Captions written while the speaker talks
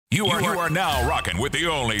You are now rocking with the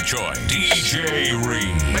only choice, DJ Reed.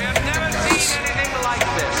 We have never seen anything like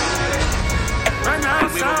this. And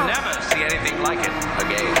we will never see anything like it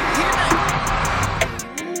again.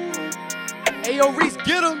 Ayo, Reese,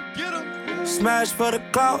 get him. Smash for the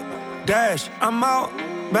clout, dash, I'm out,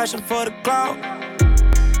 mashing for the clout.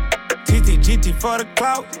 TTGT for the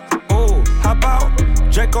clout, ooh, hop out,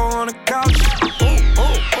 Draco on the couch. Ooh.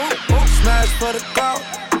 Smash for the clout,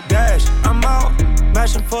 dash, I'm out,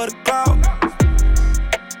 mashing for the clout.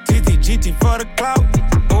 TTGT for the clout,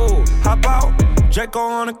 ooh, hop out, Draco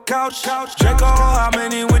on the couch. Draco, how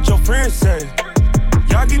many with your friends say?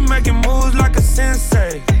 Y'all keep making moves like a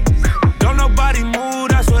sensei. Don't nobody move,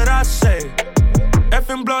 that's what I say.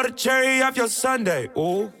 Effing blow the cherry off your Sunday.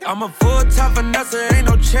 Ooh, I'm a full-time finesse, ain't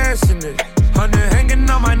no chance in it. 100 hanging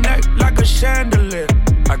on my neck like a chandelier.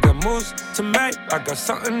 I got moves to make, I got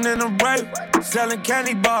something in the rape. Selling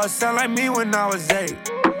candy bars, sound like me when I was 8.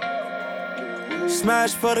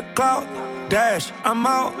 Smash for the clout, dash, I'm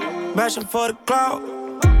out, mashing for the clout.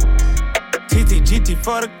 TTGT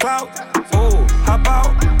for the clout, ooh, hop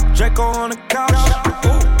out, Draco on the couch.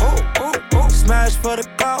 Ooh. Smash for the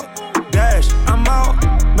clout, dash, I'm out,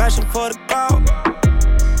 mashing for the clout.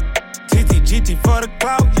 TTGT for the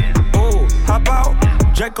clout, ooh, hop out,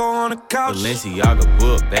 Draco on the couch. Balenciaga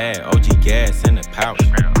book bag, OG gas in the pouch.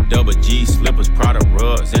 Double G slippers, Prada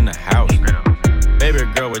rugs in the house. Baby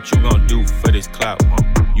girl, what you gon' do for this clout?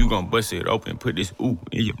 You gon' bust it open, put this ooh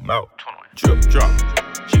in your mouth. Drip drop,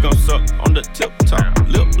 she gon' suck on the tip top,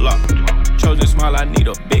 lip lock. Trojan smile, I need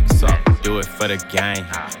a big sock. Do it for the gang,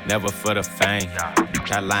 never for the fame.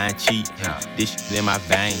 Try lying cheat, this shit in my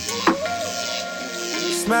veins.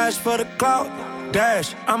 Smash for the clout,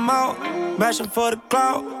 dash, I'm out, mashing for the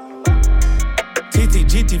clout.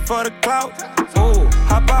 TTGT for the clout, ooh,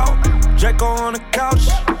 hop out, Draco on the couch.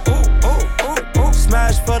 Ooh.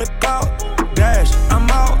 Smash for the clout, dash, I'm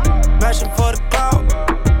out, mashing for the clout.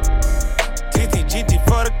 TTGT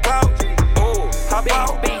for the clout, ooh, hop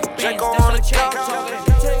out, Draco on the couch.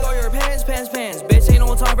 Take all your pants, bitch, ain't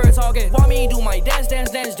no time for talking. Want me do my dance,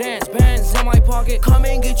 pants in my pocket. Come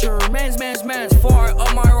and get your mans, far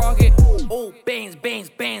up my rocket. Oh, bands,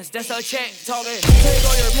 that's a check talking. Take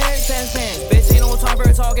all your pants, bitch, ain't no time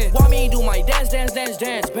for talking. Want me do my dance,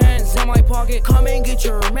 pants in my pocket. Come and get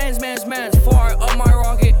your mans, far up my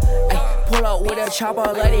rocket. Ay, pull up with a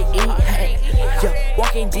chopper, let it eat. Ay, yeah,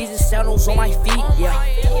 walking Jesus sandals on my feet,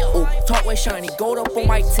 yeah. Ooh, talk with shiny gold up on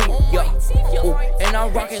my teeth, yeah. Ooh, and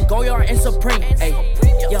I'm rocking Goyard and Supreme, ay.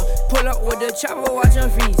 Yeah, pull up with the chopper, watching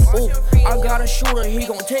feast. Ooh, I got a shooter, he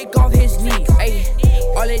gon' take off his knees, ay.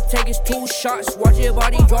 All it take is 2 shots, watch your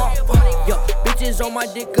body drop. Yeah, bitches on my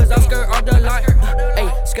dick cause I skirt out the light.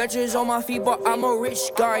 Ay, sketches on my feet, but I'm a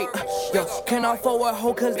rich guy. Yeah, can I fuck with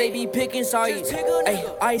hoe cause they be picking sides. Ay,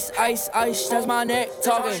 ice, that's my neck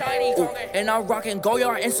talking. Ooh, and I'm rocking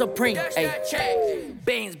Goyard and Supreme, ay.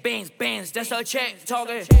 Bands, that's a check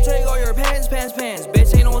talking. Take all your pants,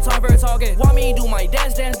 bitch, ain't no time for talking. Want me do my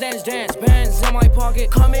dance, pants in my pocket.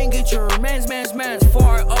 Come and get your mans,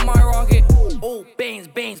 far up my rocket. Oh, bands,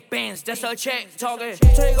 that's a check talking.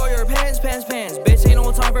 Take all your pants, bitch, ain't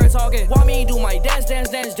no time for talking. Want me do my dance,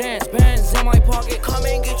 pants in my pocket. Come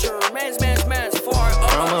and get your mans, far up.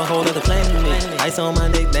 From a whole other planet, ice on my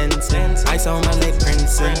neck dancing, ice on my neck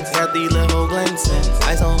prancing, got these little glancing,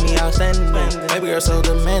 ice on me outstanding. Baby girl so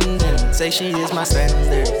demanding, say she is my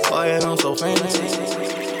standard. Boy, I'm so fancy.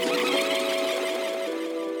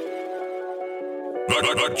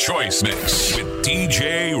 The Choice Mix with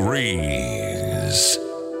DJ Rees.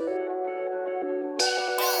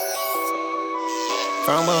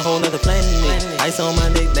 From a whole nother planet, ice on my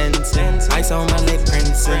neck dancing, ice on my neck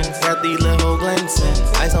prancing, got these little glancing,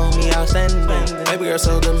 ice on me outstanding. Baby girl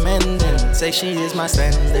so demanding, say she is my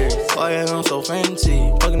standard. Boy, I'm so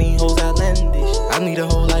fancy, fucking these hoes outlandish. I need a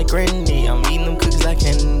hoe like Grandy, I'm eating them cookies like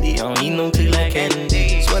candy, I'm eating them cookies like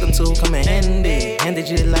candy. Sweat them too, come in handy, handed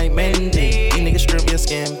you like Mandy. These niggas strip your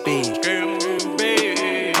scampi.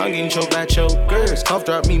 I'm getting choked by chokers. Cough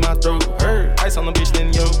drop me, my throat hurt. Ice on the bitch,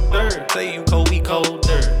 then yo third. Say you cold, we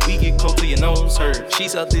colder. We get cold till your nose hurt. She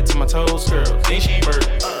sucked it to my toes, girl. Then she burnt.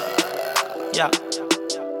 Yeah.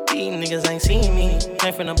 These niggas ain't seen me.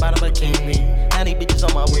 Came from the bottom of bikini. Now these bitches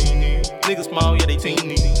on my weenie. Niggas small, yeah, they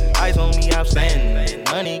teeny. Ice on me, outstanding.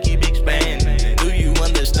 Money keep expanding. Do you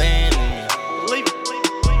understand?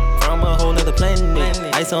 From a whole nother planet,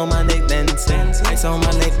 ice on my neck dancing, ice on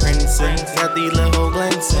my neck prancing, got these little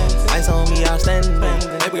glancing, ice on me outstanding.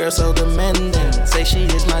 Baby girl so demanding, say she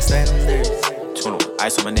is my standard. 21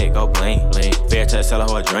 ice on my neck, go bling bling. Fair touch, sell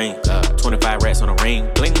her a drink. 25 rats on a ring,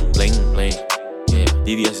 bling bling bling. Yeah.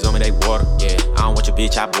 VVS is on me, they water. Yeah, I don't want your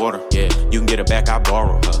bitch, I bought her. Yeah, you can get her back, I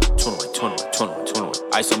borrow her. 21.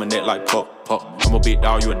 Ice on my neck like pop. I'm a big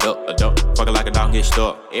dog, you a duck. Fuck it like a dog, get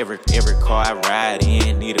stuck. Every car I ride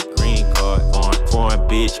in need a green card. Foreign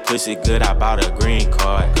bitch, pussy good, I bought a green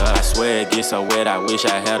card. God, I swear it gets so wet, I wish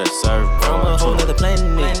I had a surfboard. From a whole other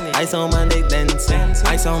planet, ice on my neck dancing,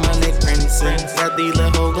 ice on my neck prancing, got these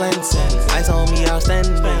little hoes glancing, ice on me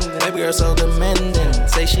outstanding, baby girl so demanding,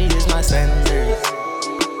 say she is my standard.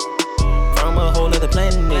 From a whole other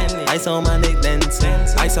planet, ice on my neck dancing,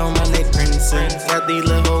 ice on my neck prancing, got these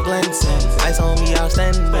little hoes glancing, ice on me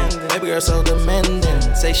outstanding, baby girl so demanding,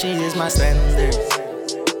 say she is my standard.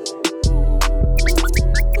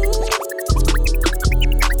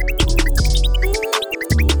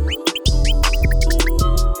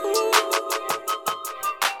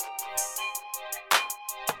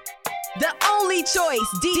 The only choice,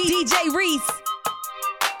 DJ Reese.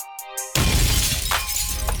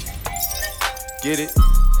 Get it?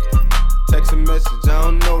 Text a message, I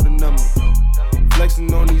don't know the number.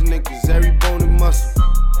 Flexing on these niggas, every bone and muscle.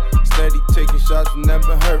 Steady taking shots,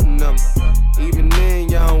 never hurting them. Even then,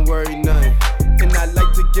 y'all don't worry nothing. And I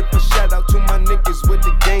like to give a shout out to my niggas with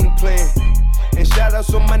the game plan. And shout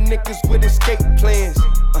outs on my niggas with escape plans.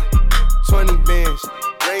 20 bands.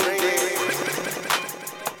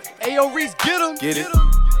 Ayo, Reese, get him. Get it?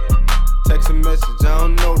 Text a message, I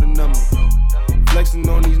don't know the number. Flexing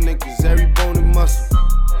on these niggas, every bone and muscle.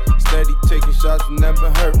 Steady taking shots,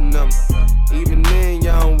 never hurting them. Even then,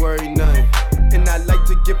 y'all don't worry nothing. And I like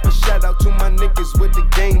to give a shout out to my niggas with the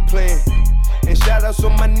game plan. And shout outs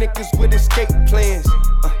on my niggas with escape plans.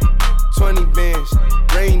 20 bands,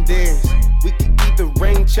 rain dance. We can either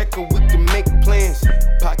rain check or we can make plans.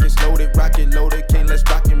 Pockets loaded, rocket loaded, can't let's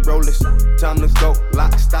rock and roll this. Time to go,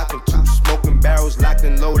 lock, stock, and 2 smoking barrels locked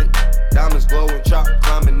and loaded. Diamonds glowing, chop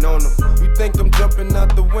climbing on them. You think I'm jumping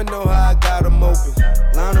out the window, how I got them open.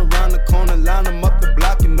 Line around the corner, line them up the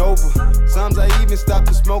block and over. Sometimes I even stop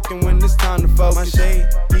the smoking when it's time to focus. My shade,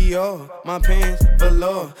 Dior, my pants,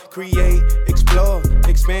 velour. Create, explore,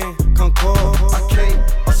 expand, concord. I came,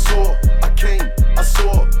 I saw, I came, I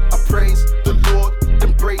saw. I praise the Lord,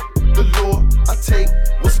 then break the law. I take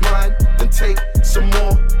what's mine, then take some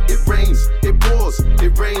more. It rains, it pours,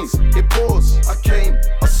 it rains, it pours. I came,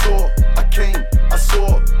 I saw, I came, I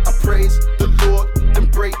saw. I praise the Lord, then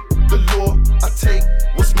break the law. I take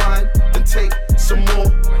what's mine, then take some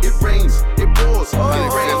more. It rains, it pours, it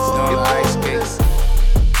rains, it pours.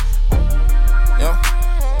 Yo,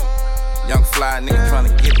 young fly nigga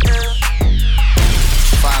tryna get it.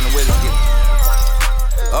 Find a way to get it.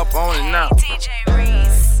 Up on it now. DJ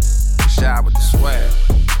Reese. Shy with the swag.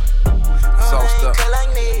 Sauced up.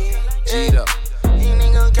 G'd up.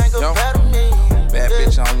 Yo, bad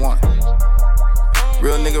bitch on one.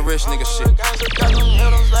 Real nigga, rich nigga shit.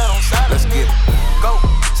 Let's get it. Go.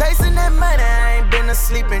 Chasing that money, I ain't been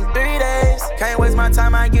asleep in 3 days. Can't waste my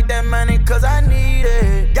time, I get that money cause I need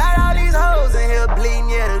it. Got all these hoes in here bleeding,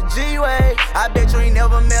 yeah, the G-way. I bet you ain't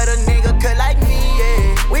never met a nigga cut like me,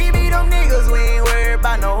 yeah. We be them niggas, we ain't worried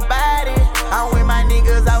about nobody. I'm with my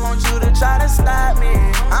niggas, I want you to try to stop me.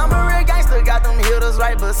 I'm a real gangster, got them hitters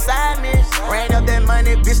right beside me. Ran up that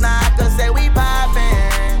money, bitch, now I can say we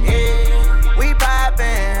poppin', yeah. We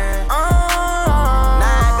poppin', now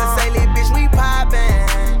I can say, little bitch, we poppin',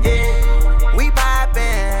 yeah. We poppin',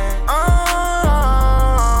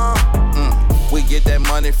 We get that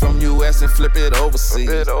money from US and flip it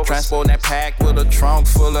overseas. Transport that pack with a trunk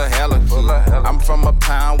full of hella keys. I'm from a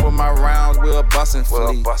pound with my rounds, we're bustin'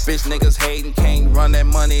 fleet. Bitch niggas hatin', can't run that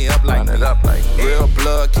money up like me. Real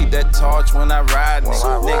blood, keep that torch when I ride.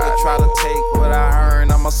 Nigga try to take what I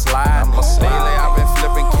earn, I'ma slide. Lately I've been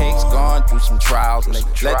flipping cakes, going through some trials,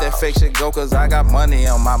 nigga. Let that fake shit go, cause I got money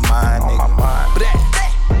on my mind, nigga.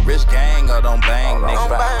 Rich gang or don't bang,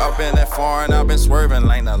 nigga. Up in that foreign, I've been swerving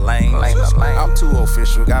lane to lane. I'm too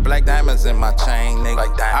official, got black diamonds in my chain,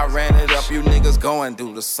 nigga. I ran it up, you niggas go and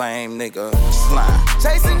do the same, nigga. Slime.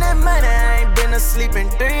 Chasing that money, I ain't been asleep in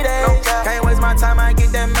 3 days. Can't waste my time, I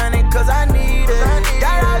get that money cause I need it.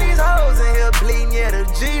 Got all these hoes in here bleeding, yeah, the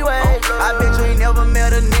G-way. I bet you ain't never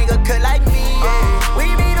met a nigga cut like me, yeah. We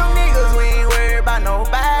be them niggas, we ain't worried about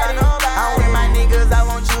nobody. I'm with my niggas, I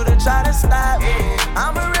want you to try to stop me.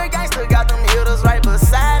 I'm a real gangster, got them hitters right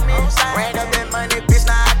beside me. Ran up that money, bitch,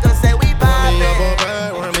 now I can say we poppin'.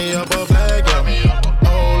 Run me up a bag, yeah.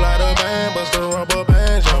 Whole lot of band, bust the rubber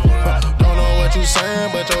band, yeah. Don't know what you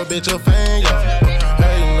saying, but your bitch a fan, yeah.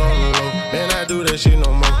 Hey, no, man, I do that shit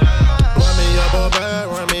no more. Run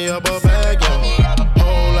me up a bag, yeah.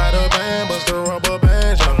 Whole lot of band, bust the rubber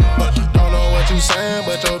band, yeah. Don't know what you saying,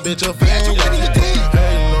 but your bitch a fan, yeah.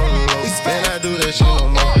 Hey, no, man, I do that shit no more.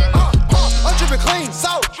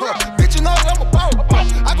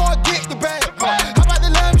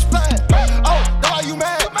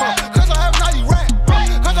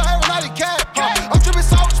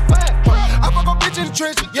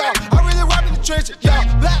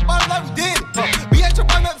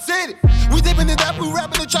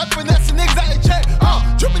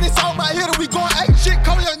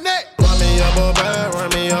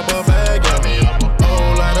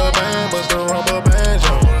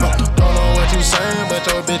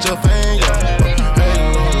 but your bitch a fan, yeah. Hey, no,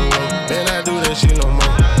 man, I do that shit no more.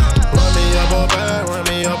 Run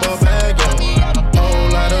me up a bag, yeah. Whole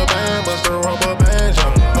lot of bang, bust the rubber band,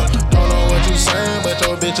 yeah. Don't know what you saying, but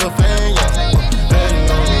your bitch a fan, yeah. Hey,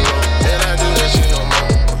 no, man, I do that shit no more.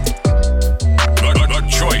 The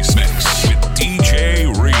Choice Mix with DJ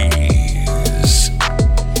Reese.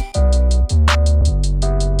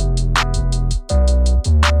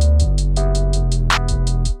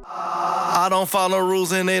 I don't follow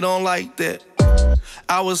rules and they don't like that.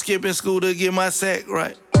 I was skipping school to get my sack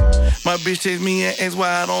right. My bitch text me and asked why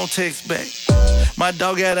I don't text back. My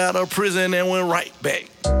dog got out of prison and went right back.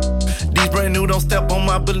 These brand new, don't step on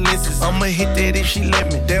my balances. I'ma hit that if she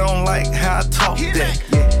let me. They don't like how I talk that.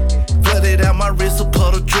 Yeah. Flooded out my wrist, a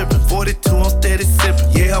puddle dripping. 42, I'm steady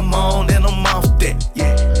sipping. Yeah, I'm on and I'm off that.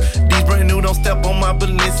 Yeah. These brand new, don't step on my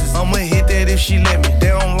balances. I'ma hit that if she let me. They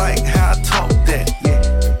don't like how I talk that. Yeah.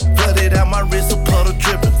 Flooded out my wrist, a puddle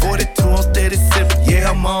dripping. 42, I'm steady sipping.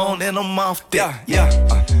 Yeah, I'm on and I'm off that. Yeah.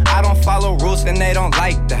 I don't follow rules and they don't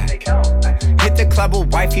like that. Hit the club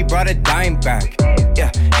with wife, he brought a dime back. Yeah,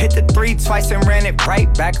 hit the 3 twice and ran it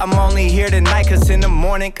right back. I'm only here tonight cause in the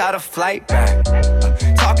morning got a flight back.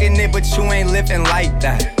 Talking it but you ain't living like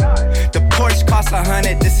that. The Porsche cost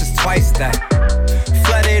 100, this is twice that.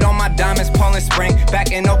 Flooded on my diamonds, Poland Spring.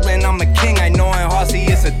 Back in Oakland, I'm a king. I know in Halsey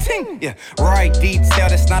it's a ting. Yeah, right detail,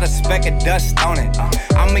 that's not a speck of dust on it.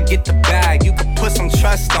 I'ma get the bag, you can put some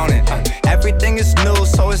trust on it. Everything is new,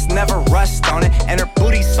 so it's never rust on it. And her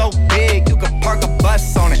booty so big, you can park a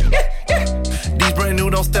bus on it. These brand new,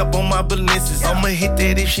 don't step on my balances. I'ma hit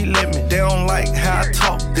that if she let me. They don't like how I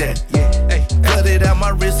talk that. Yeah. Flooded out my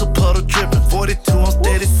wrist, a puddle dripping. 42, I'm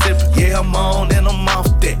steady sipping. Yeah, I'm on and I'm off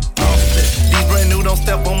that. These brand new, don't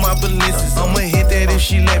step on my balances. I'ma hit that if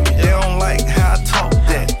she let me. They don't like how I talk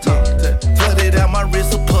that. Flooded out my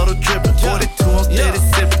wrist, a puddle dripping. 42, I'm steady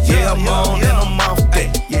sipping. Yeah, I'm on and I'm off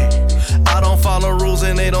that. Yeah. I don't follow rules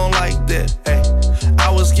and they don't like that. Hey. I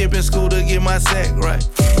was skipping school to get my sack right.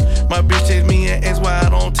 My bitch text me and asked why I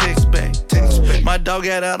don't text back. My dog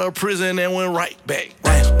got out of prison and went right back.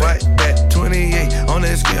 Right back, 28 on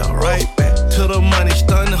that scale. Right back to the money,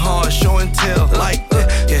 stunning hard, show and tell like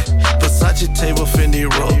that. Yeah, Versace table, Fendi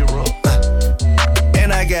roll.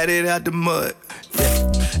 And I got it out the mud. Yeah.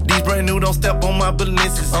 These brand new, don't step on my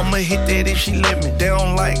balances. I'ma hit that if she let me. They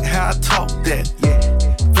don't like how I talk that. Yeah.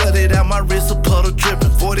 Flooded out my wrist, a puddle dripping.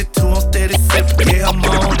 42, I'm steady sipping. Yeah, I'm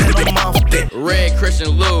on and I'm off that. Red Christian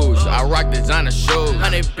Luge, I rock designer shoes.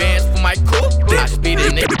 100 bands for my coupe, I speed a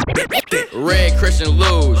nigga. Red Christian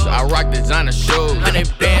Luge, I rock designer shoes.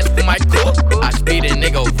 100 bands for my coupe, I speed a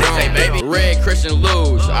nigga vroom. Say baby, Red Christian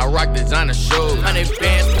Luge, I rock designer shoes. 100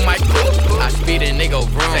 bands for my coupe, I speed a nigga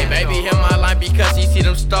vroom. Say baby, hit my line because he see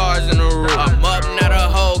them stars in the roof. I'm up, now the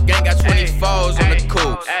whole gang got 24s on the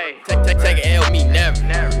coupe. Take an L, me never.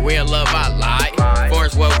 We in love, I lie.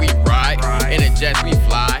 Forest where we ride, in the jets we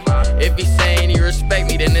fly. If he saying he respect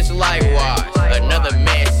me, then it's likewise. Another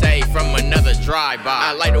man say from another drive-by.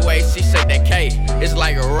 I like the way she say that K, it's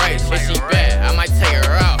like a race. If she bad, I might take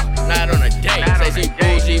her out, not on a date. Say she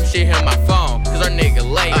bougie, she hit my phone, cause her nigga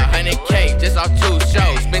late. 100K just off 2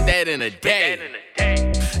 shows, spent that in a day.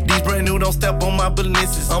 These brand new, don't step on my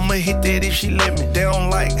balances. I'ma hit that if she let me. They don't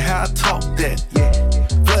like how I talk that. Yeah.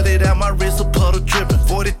 Flooded out my wrist, a puddle dripping.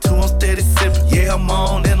 42, I'm steady sipping. Yeah, I'm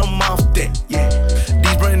on and I'm off that. Yeah.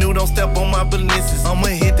 These brand new, don't step on my balances. I'ma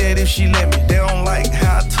hit that if she let me. They don't like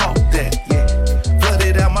how I talk that. Yeah.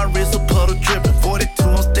 Flooded out my wrist, a puddle dripping. 42,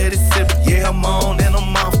 I'm steady sipping. Yeah, I'm on and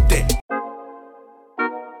I'm off that.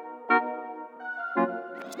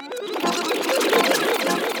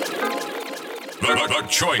 The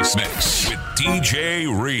Choice Mix with DJ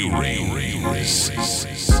Reese.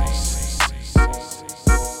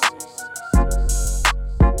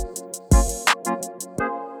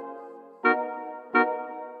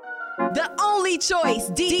 The only choice,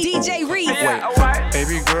 DJ Reese. Wait,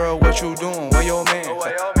 baby girl, what you doing? Where your man?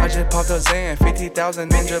 I just popped a Zan,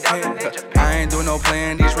 50,000 in Japan. I ain't do no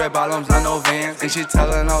plan, these red bottoms, not no Vans. And she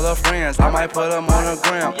telling all her friends, I might put them on the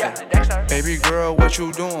gram. Baby girl, what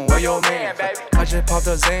you doing? Where your man? I just popped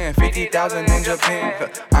a Zan, 50,000 in Japan.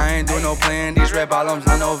 I ain't do no plan, these red bottoms,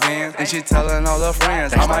 not no Vans. And she telling all her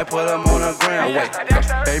friends, I might put them on the gram.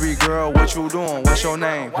 Wait, baby girl, what you doing? What's your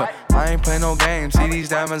name? I ain't play no games, see these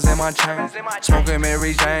diamonds in my chain. Smoking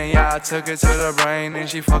Mary Jane, yeah, I took it to the brain. And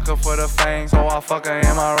she fuck her for the fame, so I fuck her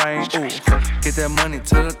in my range. Ooh, get that money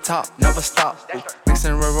to the top, never stop. Ooh,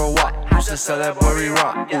 mixing river walk, used to sell that boy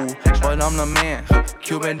rock. Ooh, but I'm the man,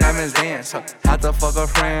 Cuban diamonds dance. Had to fuck a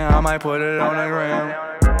friend, I might put it on the gram.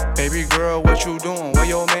 Baby girl, what you doing? Where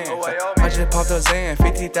your man? I just popped a Zan,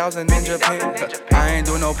 50,000 in Japan. I ain't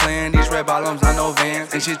doing no plan, these red bottoms, I know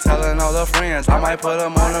Vans. And she telling all her friends, I might put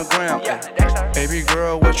them on the gram. Baby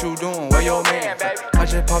girl, what you doing? Where your man? I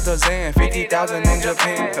just popped a Zan, 50,000 in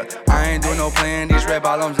Japan. I ain't doing no plan, these red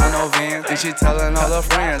bottoms, I know Vans. And she telling all her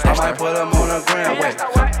friends, I might put them on the gram.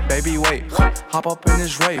 Wait, baby, wait, hop up in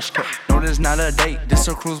this race. No, this not a date, this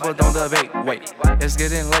a cruise, but don't debate. Wait, it's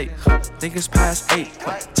getting late, think it's past 8.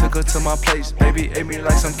 Took her to my place, baby ate me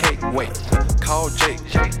like some cake. Wait, call Jake,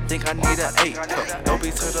 think I need an 8. Don't be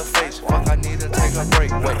to the face, fuck I need to take a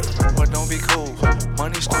break. Wait, but don't be cool,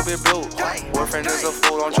 money stupid blue. Boyfriend is a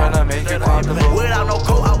fool, I'm tryna make it comfortable. Without no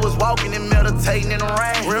coat, I was walking and meditating in the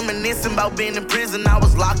rain. Reminiscing about being in prison, I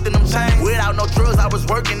was locked in them chains. Without no drugs, I was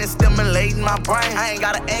working and stimulating my brain. I ain't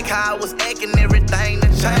gotta act how I was acting, everything to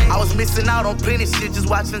change. I was missing out on plenty shit, just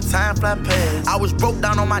watching time fly past. I was broke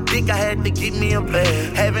down on my dick, I had to get me a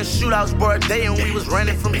bag. Having shootouts for a day and we was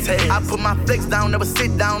running from tags. I put my flex down, never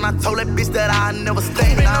sit down. I told that bitch that I never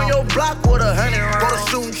stand down. On your block with 100 rounds. Go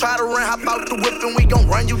to shoot and try to run, hop out the whip and we gon'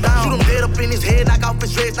 run you down. Shoot him dead up in his head, knock off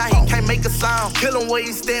his dreads, now he can't make a sound. Kill him where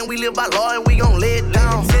he stand, we live by law and we gon' lay it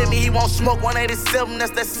down. Tell me he won't smoke 187,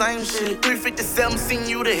 that's that same shit. 357, seen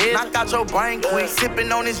you the head, knock out your brain quick.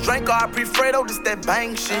 Sippin' on this drink, or I pre-Fredo, this that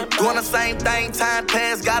bang shit. Doing the same thing, time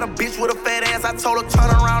passed, got a bitch with a fat ass. I told her turn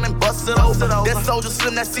around and bust it over. That soldier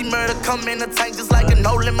slim, that see murder come in the tank just like a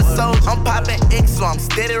no-limit soldier. I'm poppin' X, so I'm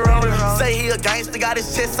steady rolling. Say he a gangster, got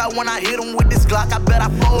his chest out when I hit him with this Glock, I bet I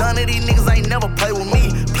fold. None of these niggas ain't never play with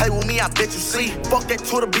me. Play with me, I bet you sleep. Fuck that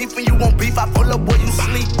Twitter beef and you want beef, I pull up where you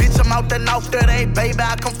sleep. Bitch, I'm out there off 38, baby,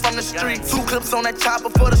 I come from the street. 2 clips on that chopper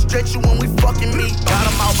for the stretch you when we fucking meet. Got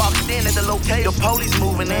him out boxed in at the location, the police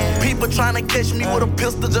moving in. People trying to catch me with a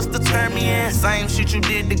pistol just to turn me in. Same shit you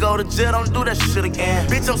did to go to jail, don't do that shit again.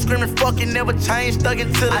 Bitch, I'm screaming fucking never change, stuck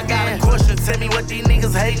into the I got a question, tell me what these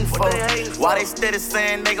niggas hating for. Why they steady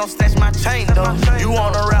saying they gon' snatch my chain though? You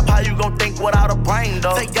wanna rap, how you gon' think without a brain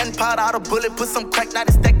though? Take gunpowder out a bullet, put some crack, now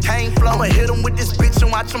this that cane flow. I'ma hit him with this bitch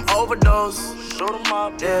and watch him overdose. Shoot him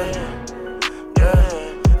up, yeah.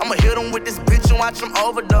 I'ma hit him with this bitch and watch him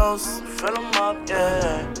overdose. Fill him up,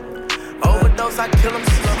 yeah. Overdose, I kill him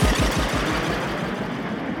slow.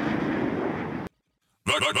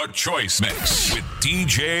 The Choice Mix with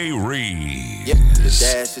DJ Reed. Yeah, the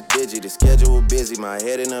dash a digi, the schedule busy. My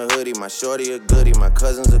head in a hoodie, my shorty a goodie. My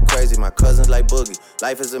cousins are crazy, my cousins like Boogie.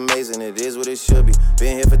 Life is amazing, it is what it should be.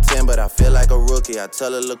 Been here for 10, but I feel like a rookie. I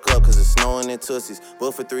tell her look up, cause it's snowing in Tootsies.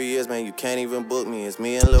 Booked for 3 years, man, you can't even book me. It's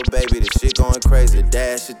me and Lil Baby, the shit going crazy. The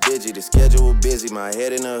dash a digi, the schedule busy. My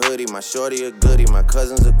head in a hoodie, my shorty a goodie. My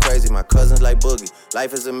cousins are crazy, my cousins like Boogie.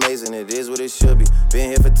 Life is amazing, it is what it should be. Been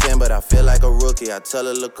here for 10, but I feel like a rookie. I tell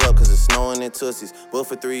her look up, cause it's snowing in Tootsies. Booked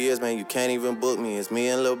for 3 years, man, you can't even book me. It's me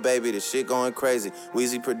and Lil Baby, the shit going crazy.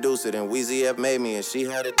 Weezy produced it and Weezy F made me, and she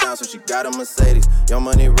had it down, so she got a Mercedes. Young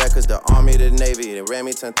Money Records, the Army, the Navy. They ran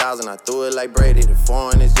me 10,000, I threw it like Brady. The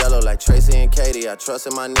foreign is yellow like Tracy and Katie. I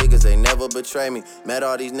trusted my niggas, they never betray me. Met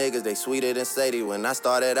all these niggas, they sweeter than Sadie. When I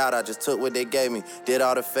started out, I just took what they gave me. Did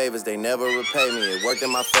all the favors, they never repay me. It worked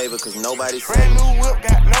in my favor, cause nobody saved me. Brand new whip,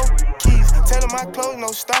 got no keys. Tell them my clothes, no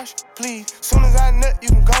starch, please. Soon as I nut, you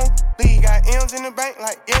can go leave. Got M's in the bank,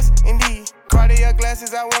 like yes, indeed. Cartier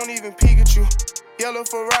glasses, I won't even peek at you. Yellow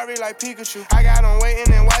Ferrari like Pikachu. I got him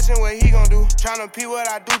waiting and watching what he gon' do. Tryna pee what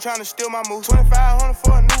I do, tryna steal my moves. 2,500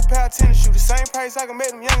 for a new pair of tennis shoes. The same price I can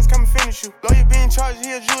make them youngins come and finish you. Lawyer being charged,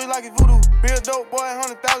 he a jewelry like it's voodoo. Real dope boy,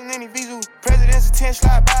 100,000 in his Vizu. President's a 10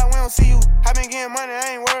 slide by, we don't see you. I been getting money,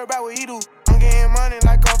 I ain't worried about what he do. I'm getting money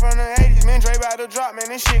like I'm from the 80s. Man, Dre about to drop, man,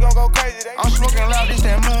 this shit gon' go crazy. I'm smoking loud, this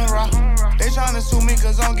that moon rock. They tryna sue me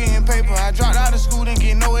cause I'm getting paper. I dropped out of school, didn't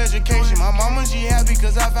get no education. My mama, she happy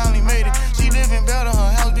cause I finally made it. She living better,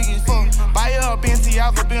 her house big as fuck. Buy her a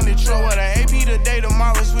Balenciaga Bentley truck with an AP today,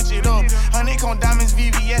 tomorrow switch it up. Honeycomb diamonds,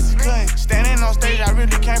 VVS is cutting. Standing on stage, I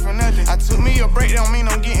really came from nothing. I took me a break, don't mean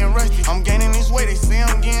I'm getting rusty. I'm gaining this weight, they say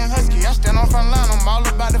I'm getting husky. I stand on front line, I'm all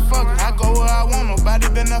about the fuck. I go where I want, nobody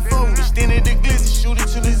been that fuck. Extended the glizzy, shoot it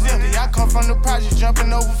till it's empty. I come from the project,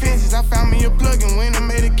 jumping over fences. I found me a plug and went and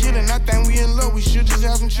made a killing. I think we in love, we should just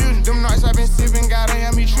have some children. Them nights I been sipping, gotta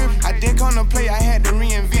have me tripping. I didn't come to play, I had to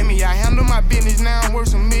reinvent me. I handle my business, now I'm worth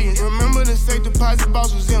some millions. Remember the safe deposit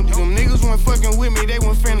box was empty. Them niggas weren't fucking with me, they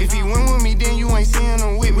weren't friendly. If he went with me, then you ain't seeing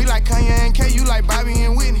them with me. We like Kanye and K, you like Bobby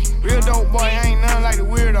and Whitney. Real dope boy, I ain't none like the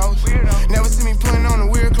weirdos. Never see me putting on the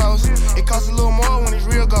weird clothes. It costs a little more when it's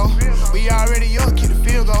real go. We already up, keep the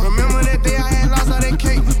field go. Remember that day I had lost all that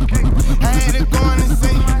cake? I had to go on and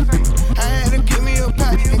sing. I had to get me a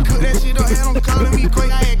pack and cook that shit up, had them calling me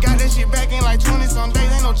quick. I had got that shit back in like 20 some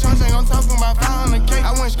days. Ain't no chance, ain't gon' talk about 500K.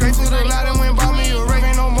 I went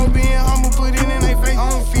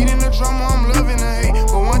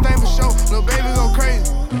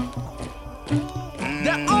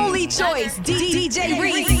choice, DJ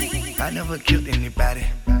Reese. I never killed anybody,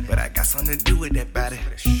 but I got something to do with that body.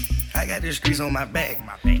 I got the streets on my back,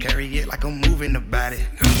 carry it like I'm moving the body.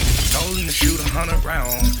 Told him to shoot 100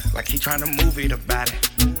 rounds, like he tryna move it about it.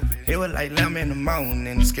 It was like 11 in the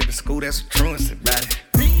morning, skipping school, that's a truancy about it.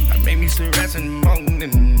 I made me some rats in the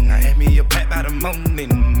morning, I had me a pack by the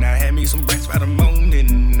morning. I had me some racks by the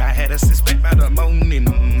morning, I had a 6-pack by the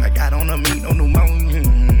morning. I got on a meat, no pneumonia,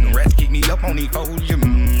 the rats keep me up on the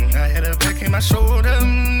folium. I had a back in my shoulder,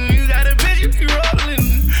 you got a picture me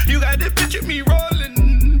rolling. You got the picture me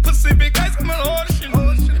rolling, Pacific ice, I'm an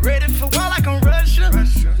ocean. Ready for war like I'm Russian,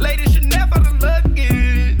 ladies should never the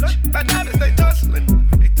luggage. My diamonds, they tussling.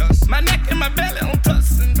 My neck and my belly on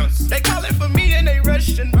tussin'. They callin' for me and they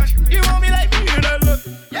rushin'. You want me like me and I look.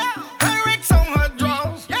 Yeah. Her Rex on her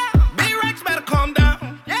drawers. Yeah. B-Rex better calm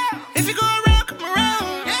down. Yeah. If you go around, come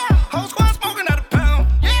around. Yeah. Whole squad smoking out a pound.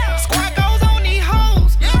 Yeah. Squad goes on these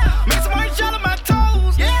hoes. Yeah. Make some orange gel on my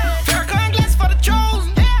toes. Yeah. Farrakhan glass for the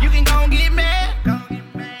chosen. Yeah. You can go and get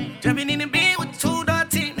mad. Jumping in the bed with 2 dark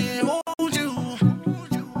teeth and hold you.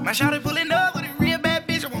 My shawty pulling up with a real bad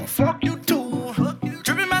bitch. I wanna fuck you too.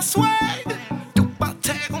 Dripping my swag, about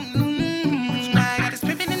tag on. I got this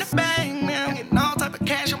pimpin' in the bag, man. I'm getting all type of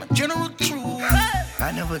cash. I'm a general true.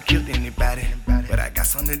 I never killed anybody, but I got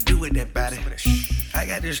something to do with that body. I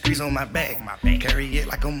got the streets on my back, carry it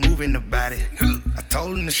like I'm moving the body. I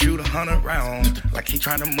told him to shoot 100 rounds, like he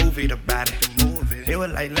tryna move it about it. It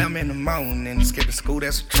was like 11 in the morning, skipping school,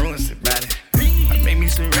 that's a truancy about it. I made me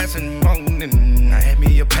some rats in the morning, I had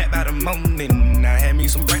me a pack by the morning. I had me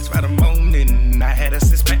some rats by the morning, I had a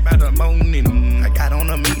 6-pack by the morning. I got on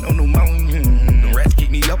a meat, no pneumonia, the rats keep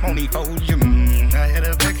me up on the folium. I had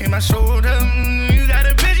a back in my shoulder, you got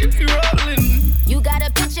a picture me rolling. You got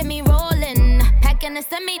a picture me rolling, packing a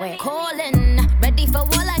semi, calling, ready for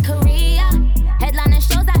war like Korea. Headlining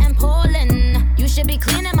shows out in Poland. You should be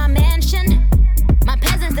cleaning my mansion. My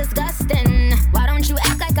peasants disgusting. Why don't you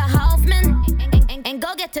act like a Hoffman and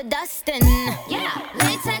go get to dustin'? Yeah,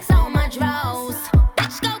 latex on my drawers.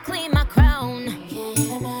 Bitch, go clean my crown. Can't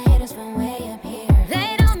hear my haters from way up here.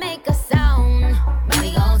 They don't make a sound.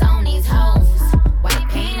 Money goes on these hoes. White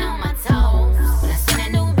paint on my toes. When I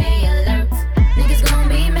send a new bay alert, niggas gon'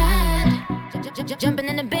 be mad. Jumping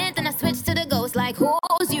in the bed, then I switch to the ghost like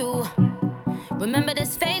who's you? Remember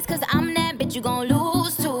this face, cause I'm that bitch you gon'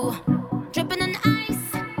 lose to. Dripping in ice,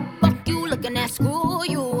 fuck you looking at screw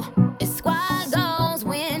you. It's squad goals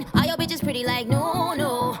win, all your bitches pretty like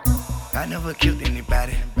no. I never killed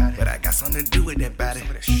anybody, but I got something to do with that body.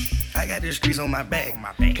 I got the streets on my back,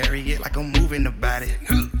 carry it like I'm moving the body.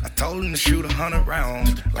 I told him to shoot 100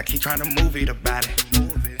 rounds, like he tryna move it about it.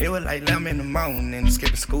 It was like 11 in the morning,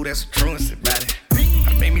 skipping school, that's a truancy about it.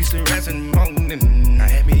 I made me some rats in the morning, I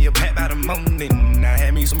had me a pack by the morning. I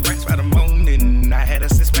had me some racks by the morning, I had a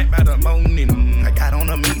 6-pack by the morning. I got on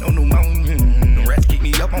a meat, no pneumonia, the rats keep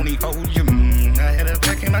me up on the folium. I had a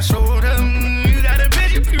back in my shoulder, you got a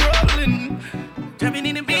picture me rolling. Jumping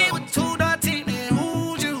in the bed with 2 dark teeth and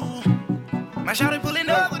who's you? My shawty pulling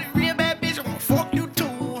up with a real bad bitch, I wanna fuck you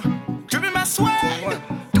too. Dripping my swag,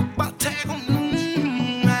 about tag on.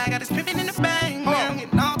 I got this pimpin' in the bag, I'm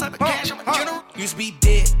getting all type of cash, I'm a general. Used to be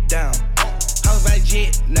dead down, house by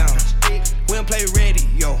jet now. We don't play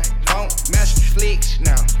radio, don't master flicks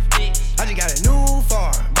now. I just got a new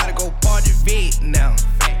farm, about to go party vet now.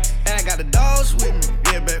 And I got the dogs with me,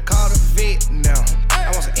 yeah, better call the vet now. I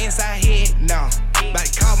want some inside head now, about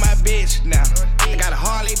to call my bitch now. I got a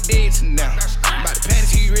Harley Davidson now, about to pat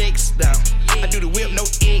T-Rex now. I do the whip, no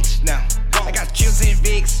X now. I got chips and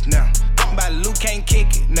Vicks now. I'm about to Luke can't kick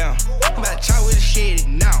it now. I'm about to chop with the shit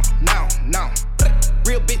now.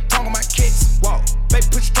 Real big tongue on my kicks, walk. Baby,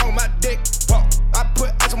 put your tongue on my dick, walk. I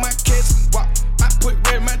put ice on my kids, walk. I put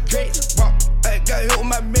red in my dress, walk. I got hit with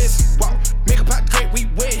my miss, walk. Make a pot great, we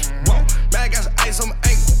win, walk. Man, I got some ice on my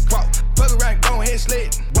ankle, walk. Fuck around, go ahead,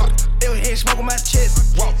 slid, walk. They was here smoke on my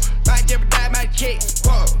chest, walk. I jeopardize my chick,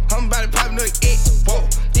 walk. I'm about to pop another X, walk.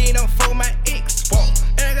 Then I'm for my X, walk.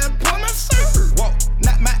 And I gotta pull my server, walk.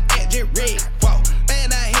 Not my ass, just red, walk.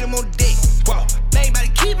 And I hit him on dick, walk. They ain't about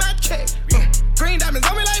to keep my check, green diamonds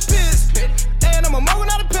on me like piss. And I'm a muggle,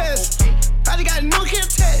 not a piss. I just got a new kid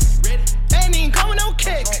test. Ain't even coming no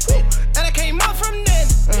kick. And I came up from that.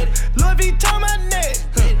 Louis Vuitton my neck.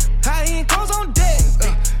 High end clothes on deck.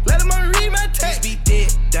 Let him read my text. Be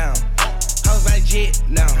dead down. House by jet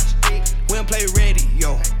now. We don't play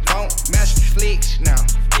radio. Don't master flicks now.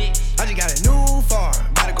 I just got a new farm.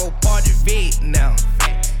 About to go party vet now.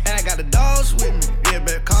 And I got the dogs with me. Yeah,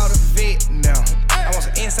 better call the vet now. I want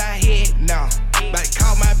some inside head now. About to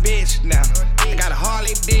call my bitch now. I got a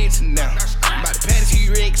Harley Davidson now. About to pat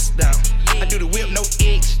T-Rex now.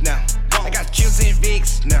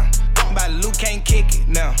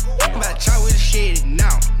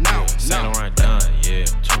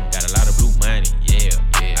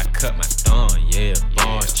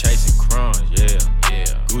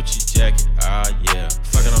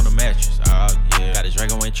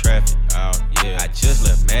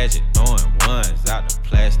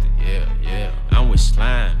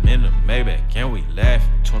 in the Maybach, can we laugh?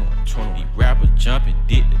 21, these rappers jumping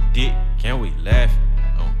dick to dick, can we laugh?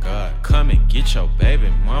 Oh God, come and get your baby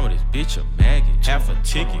mama, this bitch a maggot. Half a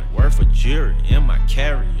ticket worth of jewelry in my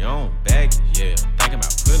carry-on baggage. Yeah, thinking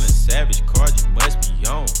about pulling savage cards, you must be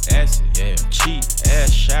on acid. Yeah, cheap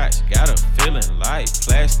ass shots, got a feeling like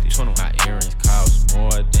plastic. My earrings cost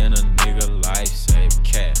more than a nigga life save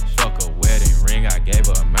cash. Fuck a wedding ring, I gave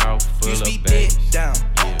her a mouth full used of bags. Down,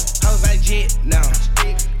 yeah. Hoes like jet now.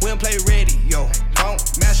 We don't play radio, don't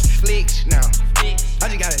master flicks now. I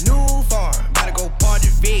just got a new farm, about to go party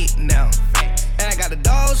vet now. And I got the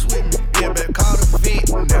dogs with me, yeah, better call the vet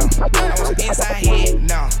now. I was inside head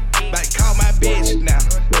now, about to call my bitch now.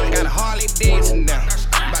 I got a Harley Davidson now,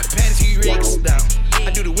 about to pat T-Rex now. I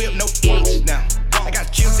do the whip, no X now. I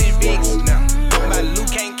got chips and Vicks now. My Luke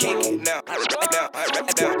can't kick it now.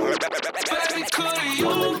 Baby, could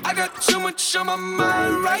you? I got too much on my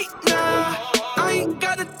mind right now. I ain't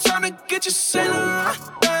got the time to get you sitting right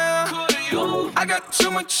now. I got too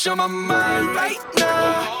much on my mind right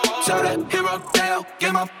now. Tell that hero Dale,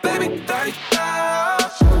 get my baby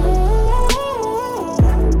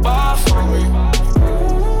 30,000. Bar for me.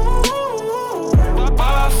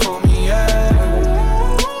 Bar for me, yeah.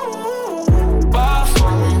 Bar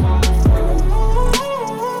for me.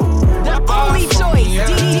 The only choice,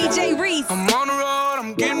 DJ Reese. I'm on the road,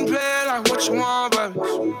 I'm getting paid like what you want, baby.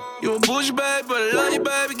 You a bullshit, baby, but I love you,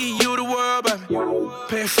 baby. Give you the world, baby.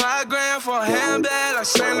 Pay $5 grand for a handbag like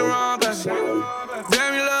Saint Laurent, baby.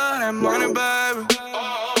 Damn, you love that money, baby.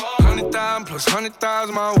 100,000 plus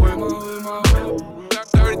 100,000 my whip.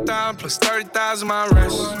 30,000 plus 30,000 my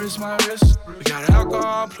wrist. We got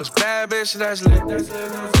alcohol plus bad bitch, that's lit.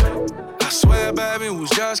 I swear, baby, it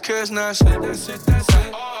was just kissing, that's it.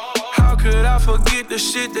 How could I forget the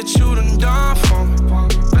shit that you done for me?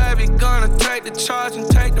 Baby, gonna take the charge and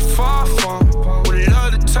take the fall for me. Would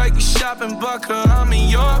love to take you shopping, but I'm in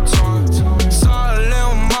your town. Sorry,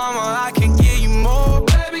 little mama, I can give you more.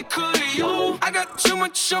 Baby, could you? I got too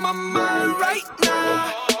much on my mind right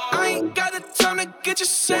now. I ain't got the time to get you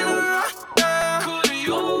sitting right now. Could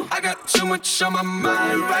you? I got too much on my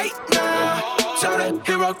mind right now. Tell that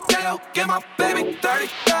hero Dale, get my baby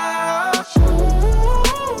 30,000.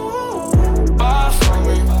 Bar for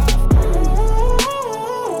me.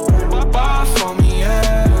 Bar for me,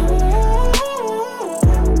 yeah.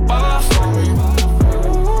 Bar for me.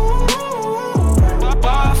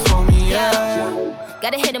 Bar for me, yeah.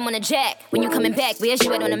 Gotta hit him on the jack. When you coming back, where's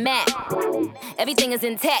you at on the map? Everything is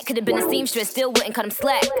intact. Could've been a seamstress, still wouldn't cut him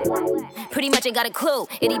slack. Pretty much ain't got a clue.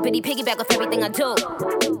 Itty bitty piggyback off everything I do.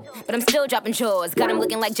 But I'm still dropping chores. Got him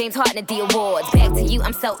looking like James Harden at the awards. Back to you,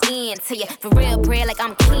 I'm so into you. For real, bread, like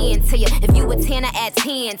I'm kin to you. If you a 10, I add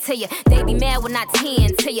 10 to you. They be mad when I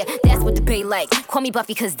 10 to you. That's what the bay like. Call me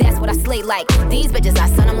Buffy, cause that's what I slay like. These bitches, I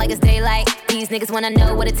sun them like it's daylight. These niggas wanna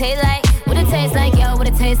know what it tastes like. What it tastes like, yo, what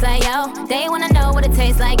it tastes like, yo. They wanna know what it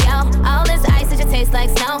tastes like, yo. All this ice, it just tastes like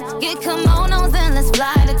snow. Get kimonos and let's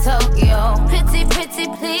fly to Tokyo. Pretty, pretty,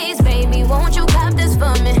 please, baby, won't you cop this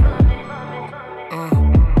for me?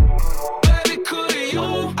 Baby, could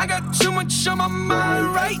you? I got too much on my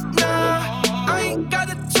mind right now. I ain't got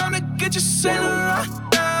the time to get you sitting right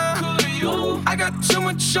now. Could you? I got too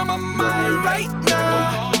much on my mind right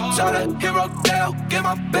now. Tell that hero Dale, get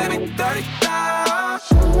my baby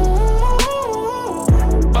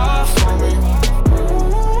 30,000. Bar for me.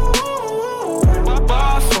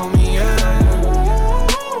 Bar for me, yeah.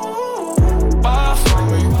 Bar for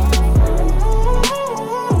me.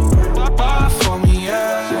 Bar for me,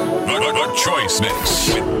 yeah. The Choice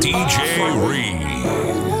Mix with DJ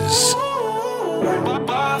Reese.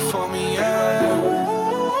 Bar for me, yeah.